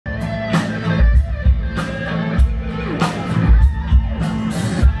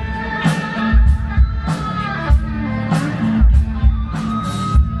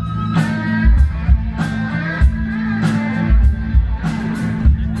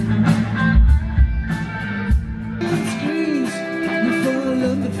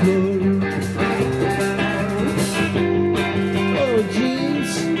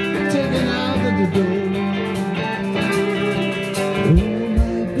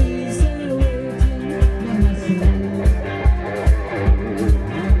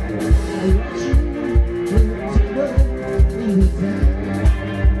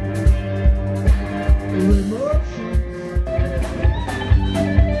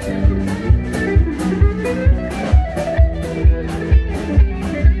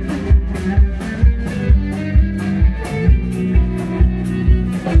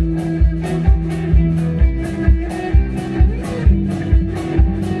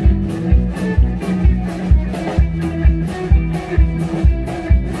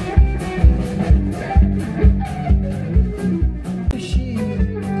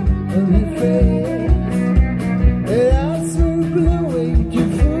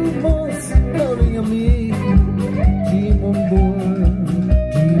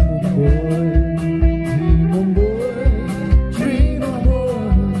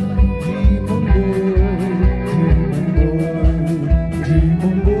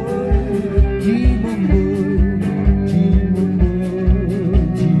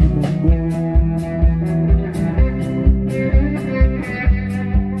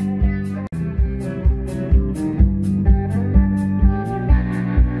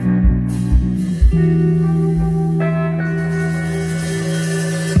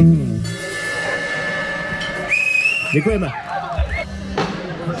Děkujeme.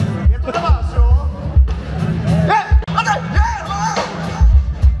 Je to na vás, jo?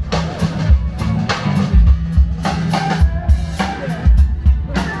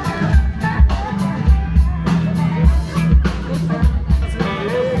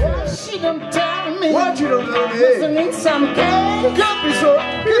 She don't tell me. What you don't tell me? Doesn't need some cake. Can't be so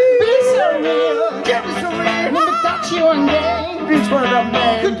real. Can't be so real. Never touch you one day. It's one of them,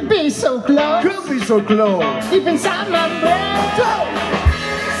 man. Could be so close. Could be so close. Deep inside my brain. Go!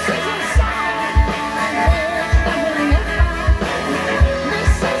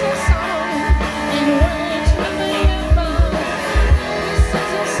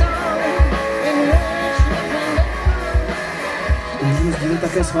 Můžeme sdílet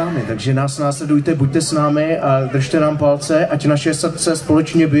také s vámi, takže nás následujte, buďte s námi a držte nám palce, ať naše srdce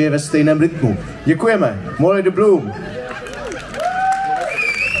společně bije ve stejném rytmu. Děkujeme. Molly the Bloom.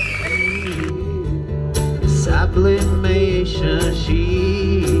 Sublimation,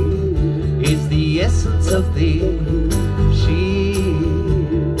 she is the essence of thee. She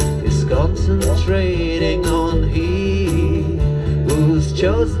is concentrating on he who's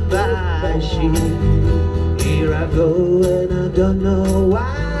chosen by she. Here I go and I don't know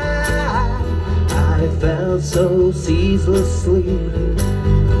why I felt so ceaselessly.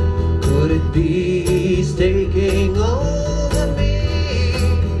 Could it be he's taking over me,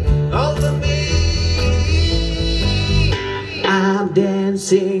 over me? I'm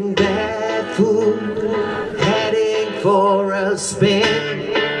dancing barefoot, heading for a spin.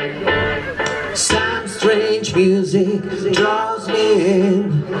 Some strange music draws me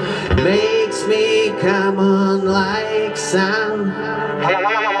in, makes me come on like some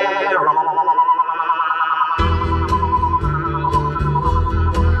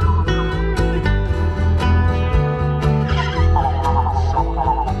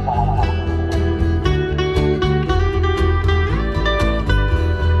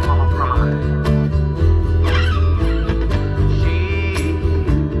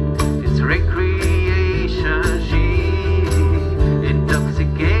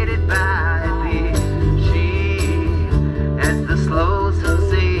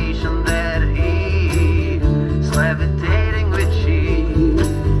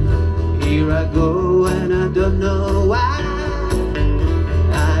go and I don't know why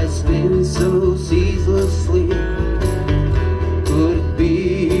I spin so ceaselessly. Could it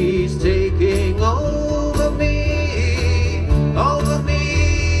be he's taking over me, over me?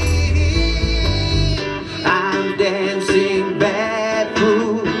 I'm dancing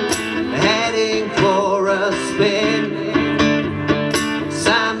barefoot, heading for a spin.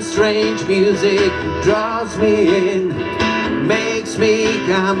 Some strange music draws me in, makes me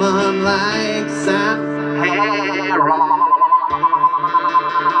come on like some heroin.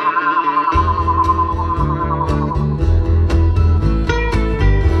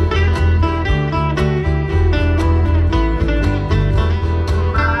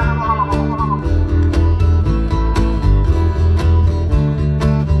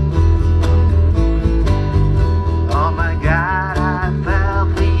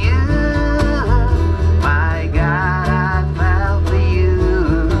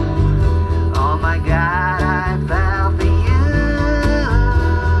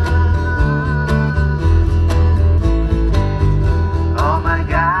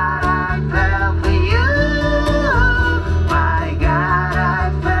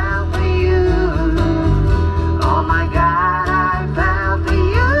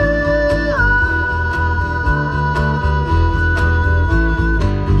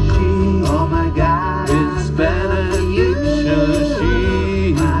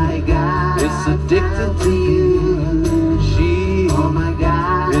 Addicted to you, she, oh my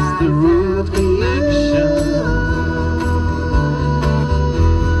God, is the root connection.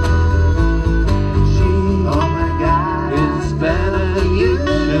 She, oh my God, is better than you.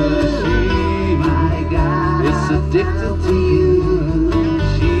 She, my God, is addicted to you.